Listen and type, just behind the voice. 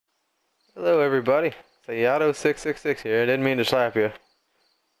Hello everybody, it's Ayato 666 here. I didn't mean to slap you.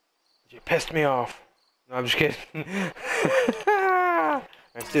 You pissed me off. No, I'm just kidding.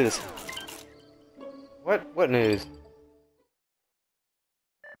 Let's do this. What news?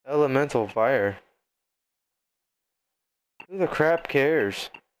 Elemental fire. Who the crap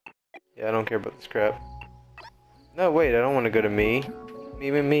cares? Yeah, I don't care about this crap. No, wait, I don't want to go to me.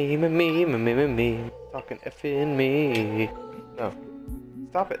 Me. Talking effing me. No.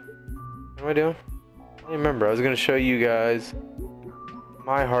 Stop it. What am I doing? I remember, I was going to show you guys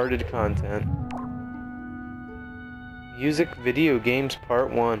my hearted content. Music video games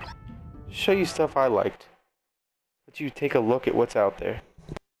part 1. Just show you stuff I liked. Let you take a look at what's out there.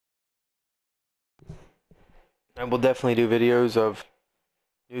 I will definitely do videos of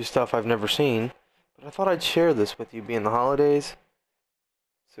new stuff I've never seen, but I thought I'd share this with you being the holidays.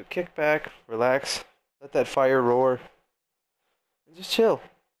 So kick back, relax, let that fire roar, and just chill.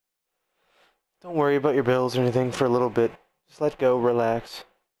 Don't worry about your bills or anything for a little bit. Just let go, relax,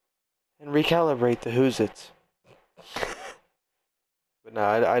 and recalibrate the who's-its. But no,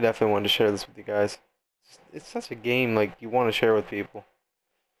 I definitely wanted to share this with you guys. It's such a game like you want to share with people.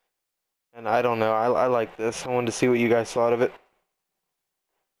 And I don't know, I like this. I wanted to see what you guys thought of it.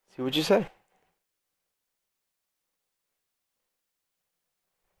 See what you say.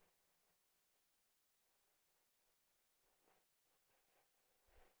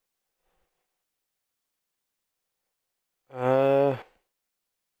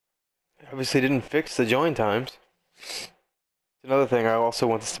 Obviously didn't fix the join times. Another thing, I also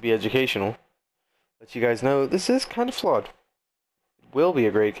want this to be educational. Let you guys know this is kind of flawed. It will be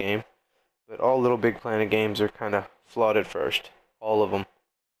a great game, but all Little Big Planet games are kind of flawed at first. All of them.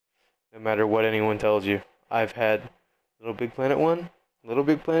 No matter what anyone tells you. I've had Little Big Planet 1, Little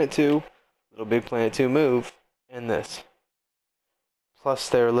Big Planet 2, Little Big Planet 2 Move, and this. Plus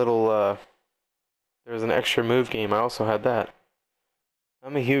their little, there's an extra Move game, I also had that.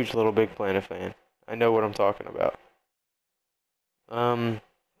 I'm a huge Little Big Planet fan. I know what I'm talking about.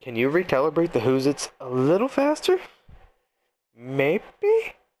 Can you recalibrate the who's-its a little faster? Maybe?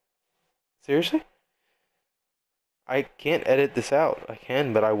 Seriously? I can't edit this out. I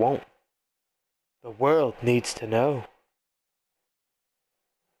can, but I won't. The world needs to know.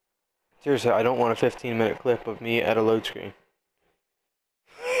 Seriously, I don't want a 15-minute clip of me at a load screen.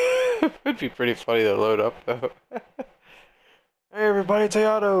 It'd be pretty funny to load up, though. Hey everybody, it's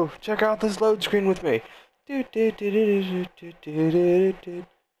Ayato. Check out this load screen with me.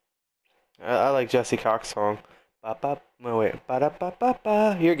 I like Jesse Cox's song. No wait.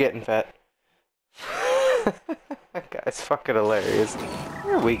 You're getting fat. That guy's fucking hilarious.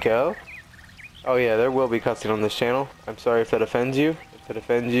 There we go. Oh yeah, there will be cussing on this channel. I'm sorry if that offends you. If it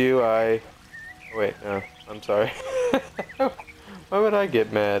offends you, wait, no. I'm sorry. Why would I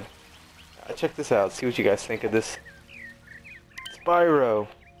get mad? Check this out. See what you guys think of this. Spyro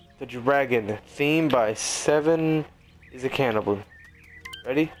the Dragon, theme by 7 is a Cannibal.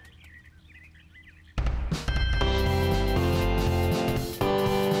 Ready?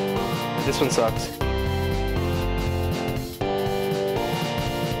 This one sucks.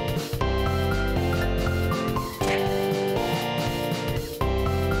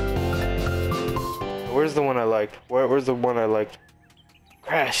 Where's the one I liked? Where's the one I liked?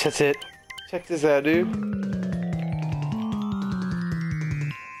 Crash, that's it. Check this out, dude.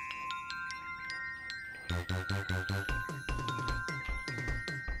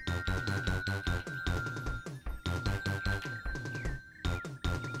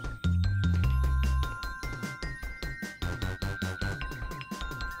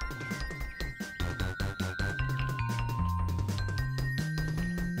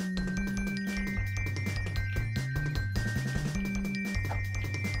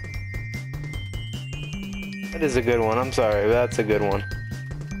 That is a good one. I'm sorry, that's a good one.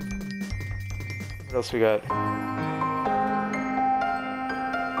 What else we got? I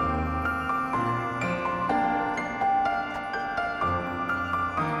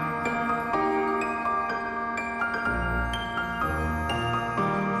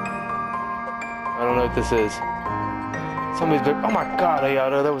don't know what this is. Somebody's like, oh my god,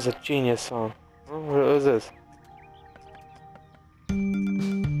 Ayato, that was a genius song. Oh, what was this?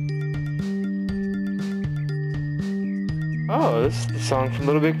 Oh, this is the song from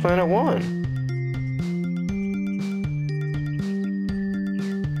Little Big Planet 1.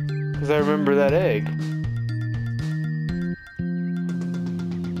 Because I remember that egg.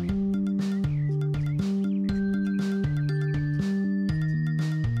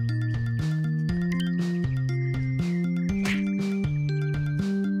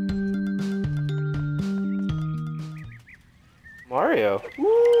 Mario.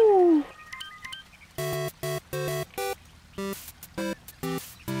 Woo!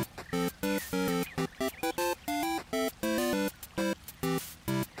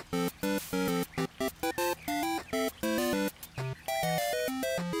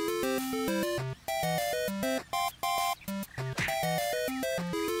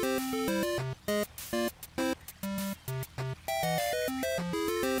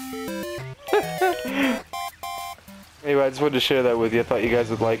 Anyway, I just wanted to share that with you. I thought you guys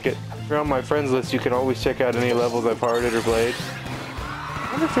would like it. If you're on my friends list, you can always check out any levels I've hearted or played. I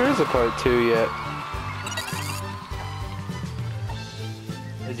wonder if there is a part 2 yet.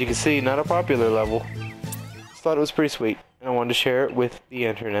 As you can see, not a popular level. Just thought it was pretty sweet, and I wanted to share it with the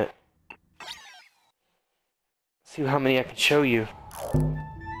internet. See how many I can show you.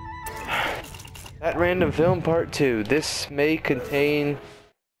 That random film part 2. This may contain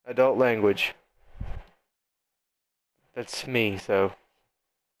adult language. That's me, so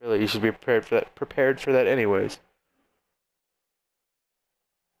really you should be prepared for that anyways.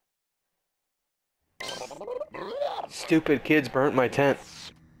 Stupid kids burnt my tent.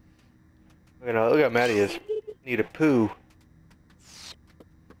 Look how mad he is. Need a poo.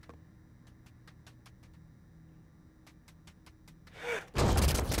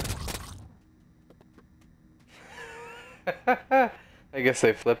 I guess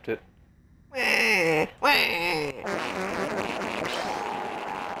they flipped it.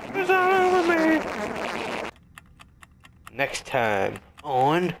 It's all over me. Next time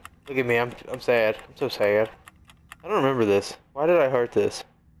on. Look at me, I'm sad. I'm so sad. I don't remember this. Why did I heart this?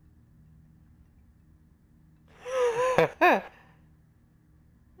 If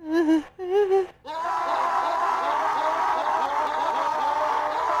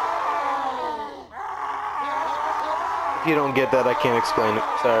you don't get that, I can't explain it.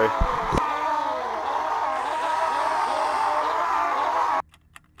 Sorry.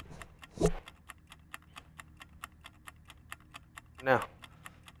 Now,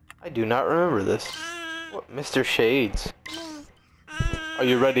 I do not remember this. What, Mr. Shades? Are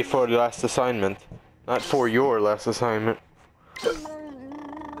you ready for the last assignment? Not for your last assignment.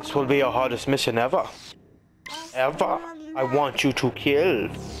 This will be our hardest mission ever. Ever. I want you to kill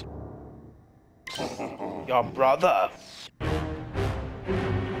your brother.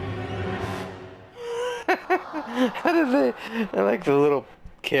 How did they... I like the little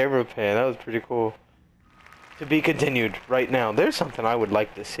camera pan. That was pretty cool. To be continued right now. There's something I would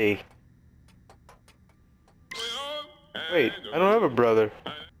like to see. Wait, I don't have a brother.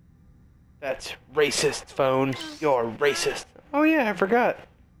 That's racist, phone. You're racist. Oh yeah, I forgot.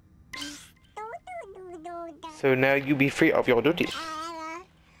 So now you be free of your duties.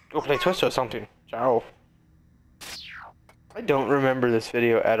 Go play Twister or something. Ciao. I don't remember this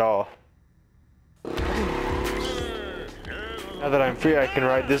video at all. Now that I'm free, I can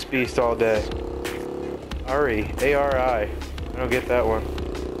ride this beast all day. Ari, A-R-I. I don't get that one.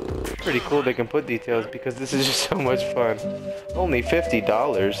 It's pretty cool they can put details because this is just so much fun. Only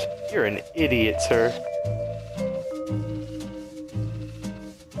 $50. You're an idiot, sir.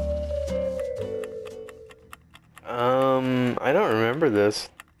 I don't remember this.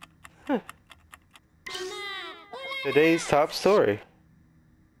 Huh. Today's top story.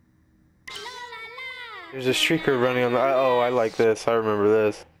 There's a streaker running on the... Oh, I like this. I remember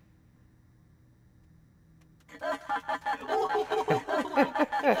this.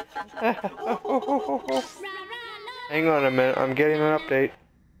 Hang on a minute. I'm getting an update.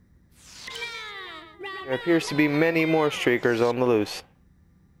 There appears to be many more streakers on the loose.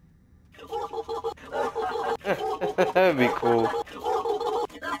 That'd be cool.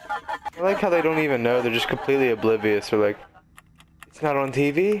 I like how they don't even know. They're just completely oblivious. They're like, it's not on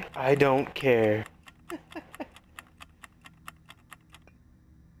TV? I don't care.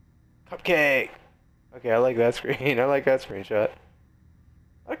 Cupcake! Okay, I like that screen. I like that screenshot.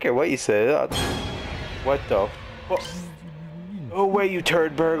 I don't care what you say. What the? Oh, wait, you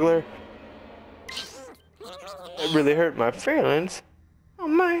turd burglar. That really hurt my feelings. Oh,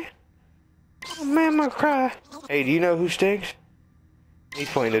 man. Oh, man, I'm gonna cry. Hey, do you know who stinks? He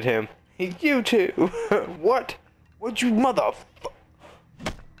pointed at him. You too. What? What you mother...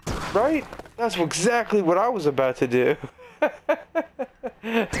 Right? That's exactly what I was about to do.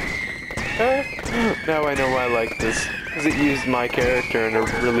 Now I know why I like this. Because it used my character in a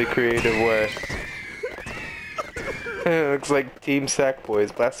really creative way. It looks like Team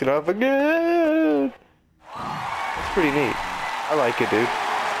Sackboy's blasting off again. That's pretty neat. I like it, dude.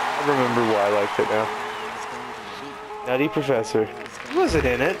 I remember why I liked it now. Nutty Professor. He wasn't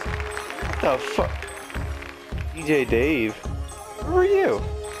in it. What the fuck? DJ Dave. Where were you?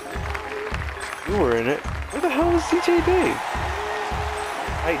 You were in it. Where the hell was DJ Dave?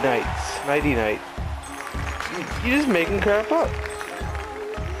 Night nights. Nighty night. You just making crap up.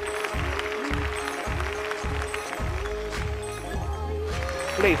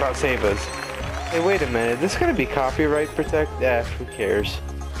 Flavor Savers. Hey, wait a minute. This is gonna be copyright protect? Who cares?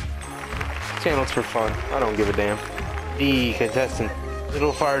 Channel's for fun. I don't give a damn. The contestant.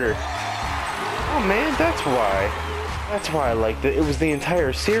 Little farter. Oh man, that's why. That's why I liked it. It was the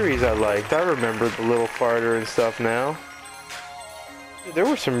entire series I liked. I remember the little farter and stuff now. Dude, there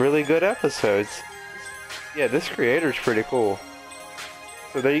were some really good episodes. Yeah, this creator's pretty cool.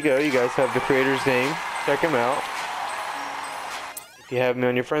 So there you go. You guys have the creator's name. Check him out. If you have me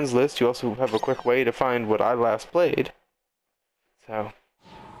on your friends list, you also have a quick way to find what I last played. So,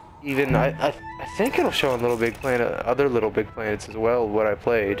 even I think it'll show on Little Big Planet, other Little Big Planets as well, what I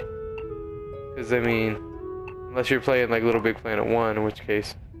played. Because, I mean, unless you're playing like Little Big Planet 1, in which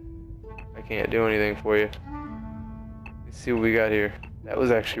case I can't do anything for you. Let's see what we got here. That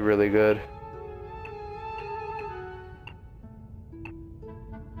was actually really good.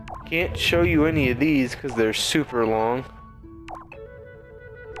 Can't show you any of these because they're super long.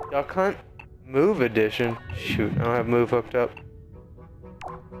 Duck Hunt Move Edition. Shoot, I don't have Move hooked up.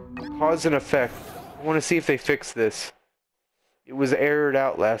 Cause and Effect. I want to see if they fix this. It was errored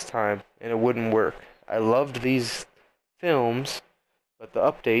out last time and it wouldn't work. I loved these films, but the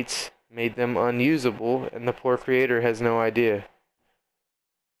updates made them unusable and the poor creator has no idea.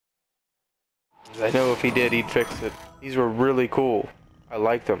 I know if he did, he'd fix it. These were really cool. I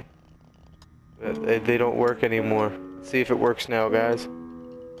liked them. But they don't work anymore. Let's see if it works now, guys.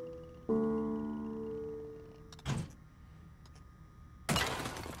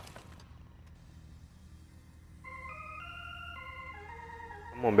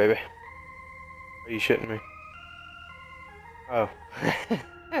 Come on, baby. Are you shitting me? Oh.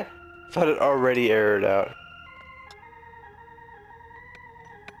 Thought it already errored out.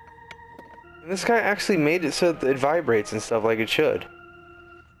 And this guy actually made it so that it vibrates and stuff like it should.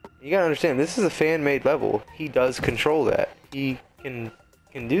 You gotta understand, this is a fan-made level. He does control that. He can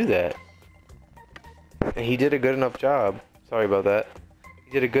do that. And he did a good enough job. Sorry about that.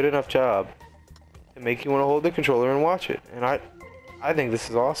 He did a good enough job to make you want to hold the controller and watch it. And I think this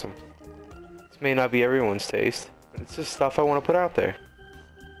is awesome. This may not be everyone's taste, but it's just stuff I want to put out there.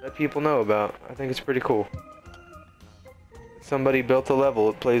 Let people know about. I think it's pretty cool. If somebody built a level,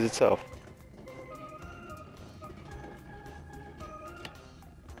 it plays itself.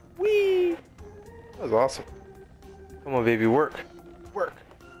 Whee! That was awesome. Come on, baby, work. Work.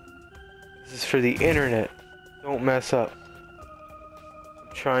 This is for the internet. Don't mess up.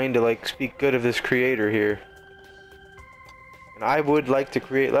 I'm trying to, like, speak good of this creator here. And I would like to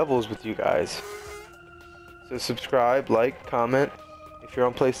create levels with you guys. So subscribe, like, comment. If you're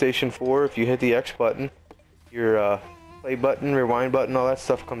on PlayStation 4, if you hit the X button, your play button, rewind button, all that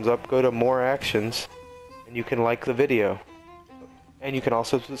stuff comes up. Go to more actions, and you can like the video. And you can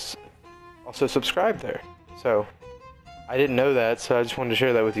also subscribe there. So, I didn't know that, so I just wanted to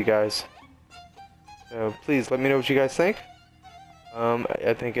share that with you guys. So, please let me know what you guys think.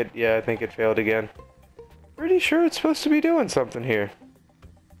 I think it failed again. Pretty sure it's supposed to be doing something here.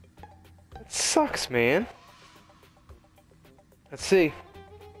 It sucks, man. Let's see.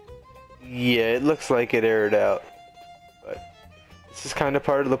 Yeah, it looks like it errored out. But this is kind of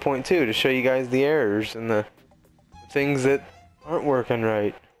part of the point too, to show you guys the errors and the things that aren't working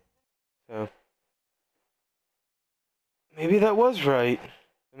right. So maybe that was right.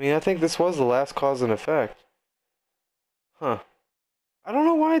 I mean, I think this was the last cause and effect. Huh. I don't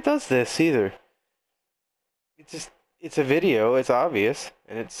know why it does this either. It's a video, it's obvious,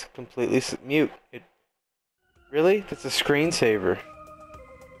 and it's completely mute. Really? That's a screensaver.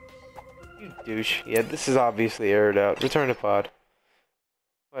 You douche. Yeah, this is obviously errored out. Return to pod.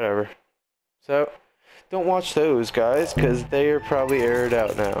 Whatever. So, don't watch those, guys, because they are probably errored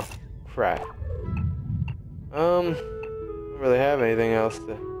out now. Crap. Don't really have anything else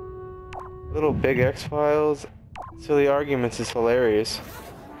to... Little Big X-Files. Silly Arguments is hilarious.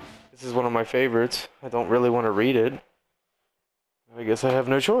 This is one of my favorites. I don't really want to read it. I guess I have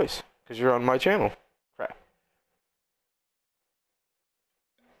no choice, because you're on my channel. Crap.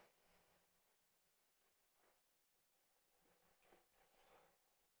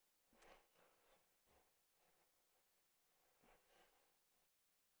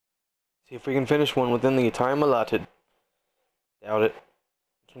 See if we can finish one within the time allotted. Doubt it.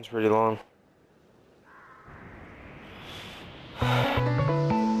 This one's pretty long.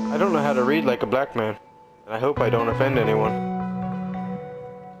 I don't know how to read like a black man, and I hope I don't offend anyone.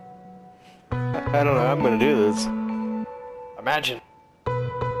 I don't know how I'm gonna do this. Imagine